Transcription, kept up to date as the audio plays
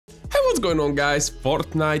What's going on, guys?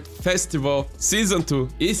 Fortnite Festival Season 2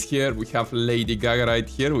 is here. We have Lady Gaga right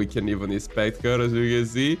here. We can even inspect her, as you can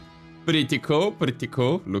see. Pretty cool, pretty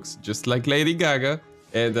cool. Looks just like Lady Gaga.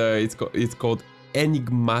 And it's called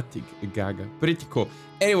Enigmatic Gaga. Pretty cool.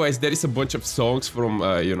 Anyways, there is a bunch of songs from,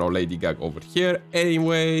 you know, Lady Gaga over here.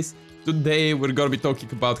 Anyways, today we're gonna be talking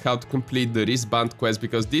about how to complete the wristband quest,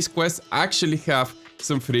 because these quests actually have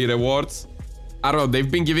some free rewards. I don't know, they've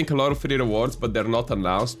been giving a lot of free rewards, but they're not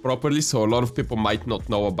announced properly, so a lot of people might not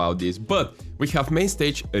know about this. But we have main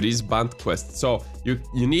stage wristband quest. So you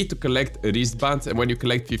need to collect wristbands, and when you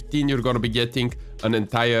collect 15, you're gonna be getting an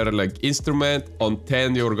entire like instrument. On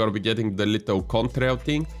 10, you're gonna be getting the little contrail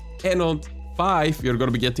thing, and on 5, you're gonna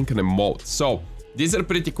be getting an emote. So these are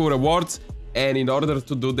pretty cool rewards, and in order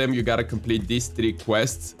to do them, you gotta complete these 3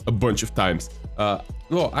 quests a bunch of times.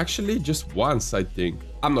 No, actually just once, I think.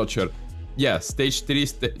 I'm not sure. Yeah, stage 3,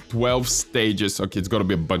 12 stages. Okay, it's gonna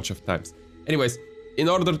be a bunch of times. Anyways, in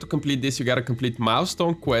order to complete this, you gotta complete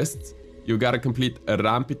milestone quests, you gotta complete a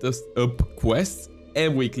ramp it up quests,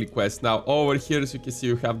 and weekly quests. Now, over here, as you can see,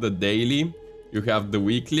 you have the daily, you have the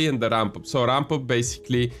weekly, and the ramp up. So ramp up,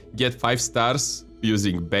 basically, get 5 stars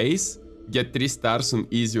using base, get 3 stars on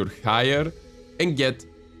easy or higher, and get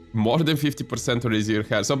more than 50% on easy or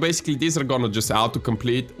higher. So basically, these are gonna just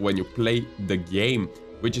auto-complete when you play the game,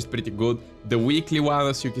 which is pretty good. The weekly one,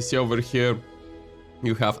 as you can see over here,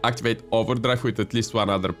 you have activate Overdrive with at least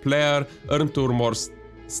 1 other player, earn 2 or more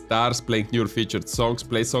stars playing new featured songs,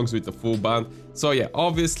 play songs with a full band. So yeah,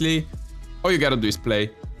 obviously, all you gotta do is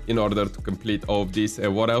play in order to complete all of this.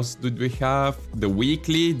 And what else did we have? The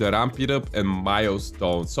weekly, the ramp it up, and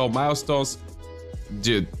milestones. So milestones,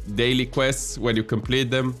 dude, daily quests, when you complete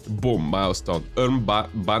them, boom, milestone. Earn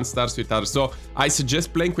band stars with others. So I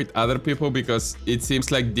suggest playing with other people, because it seems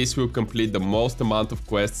like this will complete the most amount of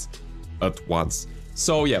quests at once.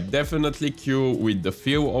 So yeah, definitely queue with the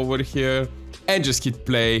few over here and just hit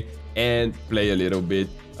play and play a little bit.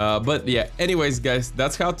 But yeah, anyways, guys,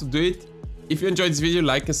 that's how to do it. If you enjoyed this video,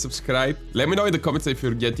 like and subscribe. Let me know in the comments if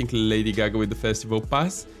you're getting Lady Gaga with the festival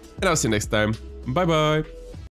pass. And I'll see you next time. Bye bye.